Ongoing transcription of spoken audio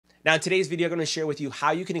Now in today's video, I'm going to share with you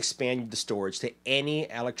how you can expand the storage to any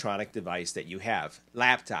electronic device that you have,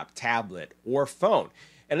 laptop, tablet, or phone.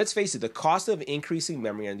 And let's face it, the cost of increasing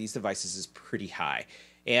memory on these devices is pretty high.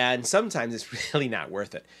 And sometimes it's really not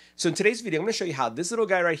worth it. So in today's video, I'm going to show you how this little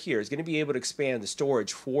guy right here is going to be able to expand the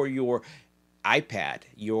storage for your iPad,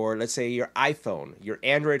 let's say your iPhone, your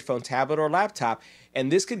Android phone, tablet, or laptop.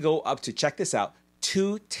 And this could go up to, check this out,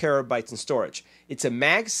 2 terabytes in storage. It's a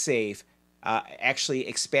MagSafe actually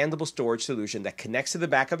expandable storage solution that connects to the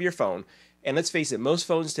back of your phone. And let's face it, most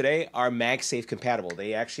phones today are MagSafe compatible.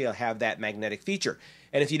 They actually have that magnetic feature.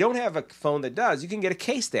 And if you don't have a phone that does, you can get a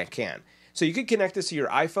case that can. So you can connect this to your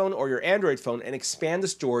iPhone or your Android phone and expand the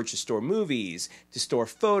storage to store movies, to store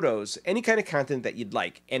photos, any kind of content that you'd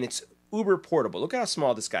like. And it's uber portable. Look at how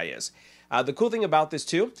small this guy is. The cool thing about this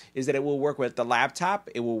too is that it will work with the laptop,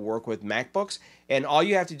 it will work with MacBooks, and all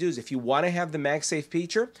you have to do is if you want to have the MagSafe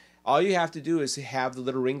feature, all you have to do is have the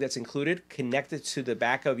little ring that's included, connect it to the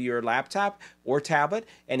back of your laptop or tablet,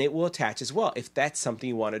 and it will attach as well if that's something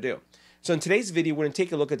you want to do. So in today's video, we're going to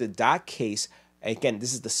take a look at the Dockcase. Again,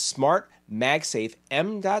 this is the smart MagSafe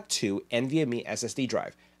M.2 NVMe SSD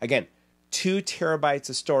drive. Again, 2 terabytes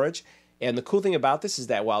of storage. And the cool thing about this is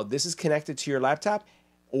that while this is connected to your laptop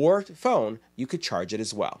or phone, you could charge it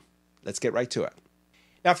as well. Let's get right to it.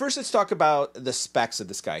 Now first let's talk about the specs of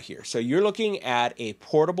this guy here. So you're looking at a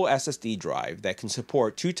portable SSD drive that can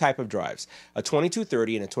support 2 types of drives, a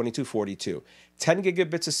 2230 and a 2242, 10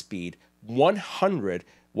 gigabits of speed, 100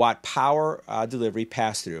 watt power delivery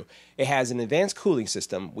pass-through. It has an advanced cooling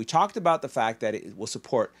system. We talked about the fact that it will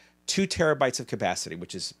support 2 terabytes of capacity,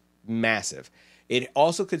 which is massive. It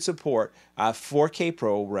also could support 4K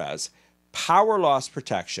ProRes, power loss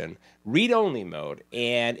protection, read-only mode,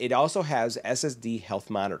 and it also has SSD health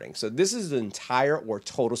monitoring. So this is the entire or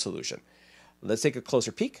total solution. Let's take a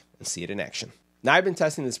closer peek and see it in action. Now I've been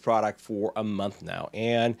testing this product for a month now,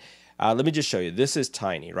 and let me just show you. This is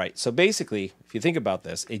tiny, right? So basically, if you think about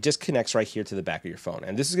this, it just connects right here to the back of your phone.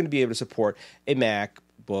 And this is going to be able to support a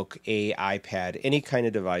MacBook, a iPad, any kind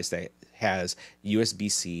of device that has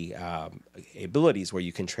USB-C abilities where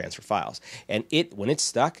you can transfer files. And when it's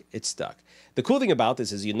stuck, it's stuck. The cool thing about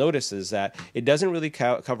this is you notice is that it doesn't really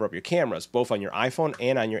cover up your cameras, both on your iPhone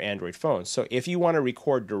and on your Android phone. So if you want to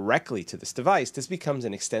record directly to this device, this becomes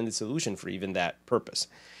an extended solution for even that purpose.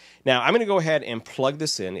 Now, I'm going to go ahead and plug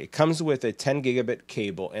this in. It comes with a 10 gigabit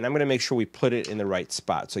cable, and I'm going to make sure we put it in the right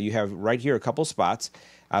spot. So you have right here a couple spots.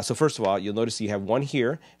 So first of all, you'll notice you have one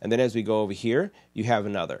here, and then as we go over here, you have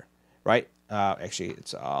another, right? Actually,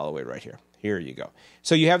 it's all the way right here. Here you go.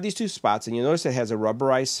 So you have these 2 spots, and you'll notice it has a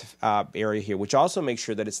rubberized area here, which also makes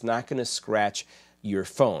sure that it's not going to scratch your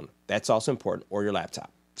phone. That's also important, or your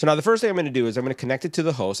laptop. So now the first thing I'm going to do is I'm going to connect it to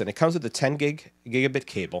the host, and it comes with a 10 gigabit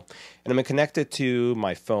cable, and I'm going to connect it to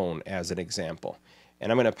my phone as an example.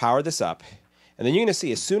 And I'm going to power this up, and then you're going to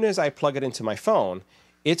see as soon as I plug it into my phone,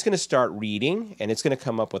 it's going to start reading, and it's going to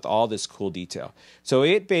come up with all this cool detail. So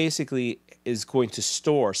it basically is going to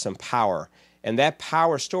store some power, and that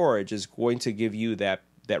power storage is going to give you that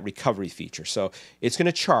recovery feature. So it's going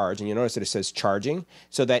to charge, and you notice that it says charging,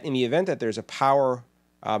 so that in the event that there's a power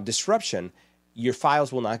disruption, your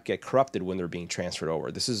files will not get corrupted when they're being transferred over.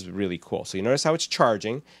 This is really cool. So you notice how it's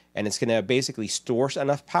charging, and it's going to basically store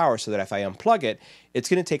enough power so that if I unplug it, it's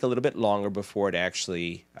going to take a little bit longer before it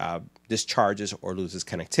actually discharges or loses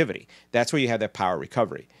connectivity. That's where you have that power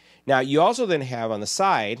recovery. Now, you also then have on the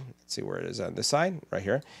side, let's see where it is on this side, right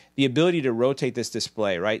here, the ability to rotate this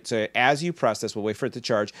display, right? So as you press this, we'll wait for it to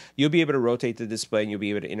charge, you'll be able to rotate the display and you'll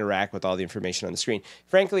be able to interact with all the information on the screen.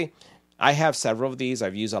 Frankly, I have several of these.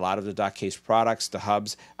 I've used a lot of the Dockcase products, the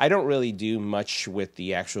hubs. I don't really do much with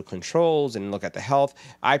the actual controls and look at the health.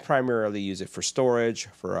 I primarily use it for storage,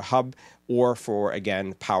 for a hub, or for,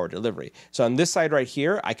 again, power delivery. So on this side right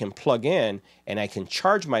here, I can plug in and I can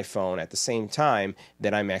charge my phone at the same time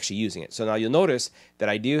that I'm actually using it. So now you'll notice that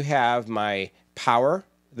I do have my power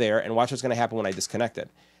there, and watch what's going to happen when I disconnect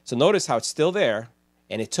it. So notice how it's still there.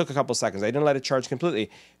 And it took a couple seconds. I didn't let it charge completely,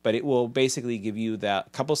 but it will basically give you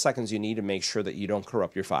that couple seconds you need to make sure that you don't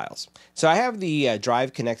corrupt your files. So I have the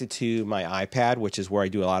drive connected to my iPad, which is where I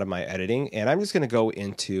do a lot of my editing, and I'm just going to go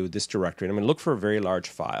into this directory, and I'm going to look for a very large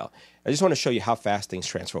file. I just want to show you how fast things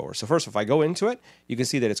transfer over. So first, if I go into it, you can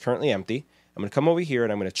see that it's currently empty. I'm going to come over here,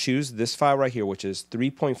 and I'm going to choose this file right here, which is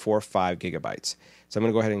 3.45 gigabytes. So I'm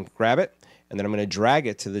going to go ahead and grab it, and then I'm going to drag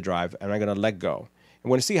it to the drive, and I'm going to let go. I'm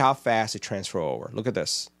going to see how fast it transfers over. Look at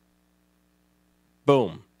this.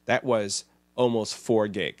 Boom. That was almost 4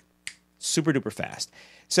 gig. Super duper fast.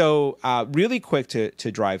 So really quick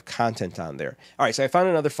to drive content on there. All right, so I found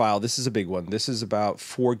another file. This is a big one. This is about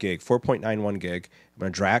 4 gig, 4.91 gig. I'm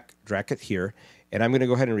going to drag it here, and I'm going to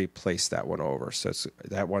go ahead and replace that one over. So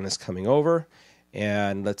that one is coming over,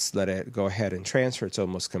 and let's let it go ahead and transfer. It's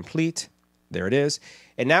almost complete. There it is.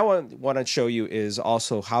 And now what I want to show you is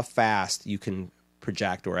also how fast you can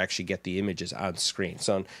project or actually get the images on screen.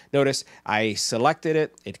 So notice I selected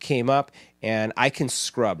it, it came up, and I can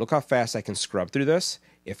scrub. Look how fast I can scrub through this.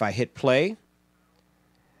 If I hit play,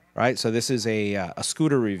 right? So this is a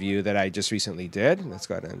scooter review that I just recently did. Let's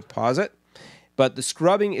go ahead and pause it. But the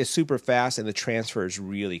scrubbing is super fast and the transfer is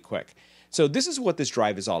really quick. So this is what this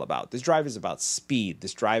drive is all about. This drive is about speed.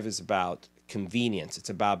 This drive is about convenience.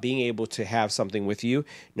 It's about being able to have something with you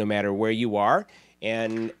no matter where you are,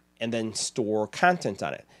 and then store content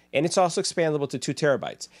on it. And it's also expandable to 2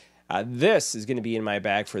 terabytes. This is going to be in my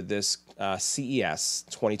bag for this CES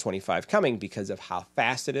 2025 coming because of how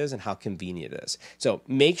fast it is and how convenient it is. So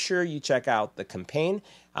make sure you check out the Compane.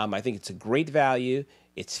 I think it's a great value.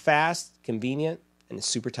 It's fast, convenient, and it's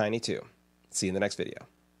super tiny too. See you in the next video.